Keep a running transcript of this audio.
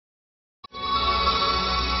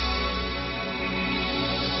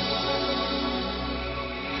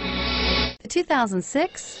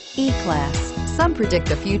2006 E-Class. Some predict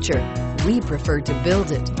the future. We prefer to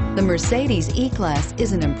build it. The Mercedes E-Class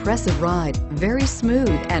is an impressive ride, very smooth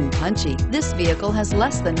and punchy. This vehicle has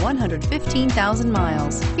less than 115,000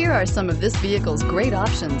 miles. Here are some of this vehicle's great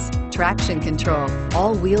options: traction control,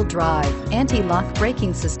 all-wheel drive, anti-lock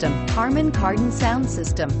braking system, Harman Kardon sound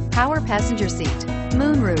system, power passenger seat,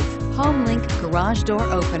 moonroof, HomeLink garage door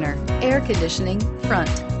opener, air conditioning, front,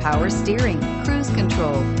 power steering, cruise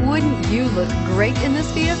control. Wouldn't you look great in this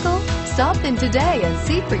vehicle? Stop in today and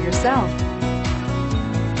see for yourself.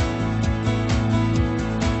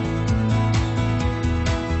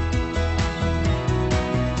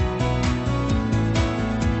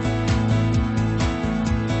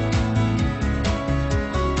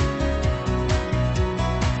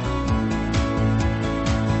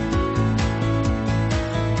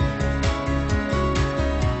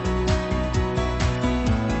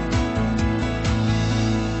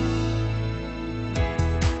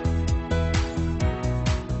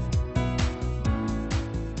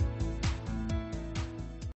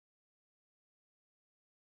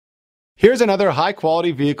 Here's another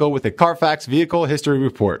high-quality vehicle with a Carfax Vehicle History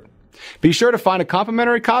Report. Be sure to find a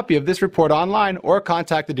complimentary copy of this report online or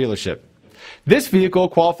contact the dealership. This vehicle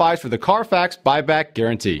qualifies for the Carfax Buyback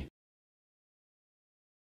Guarantee.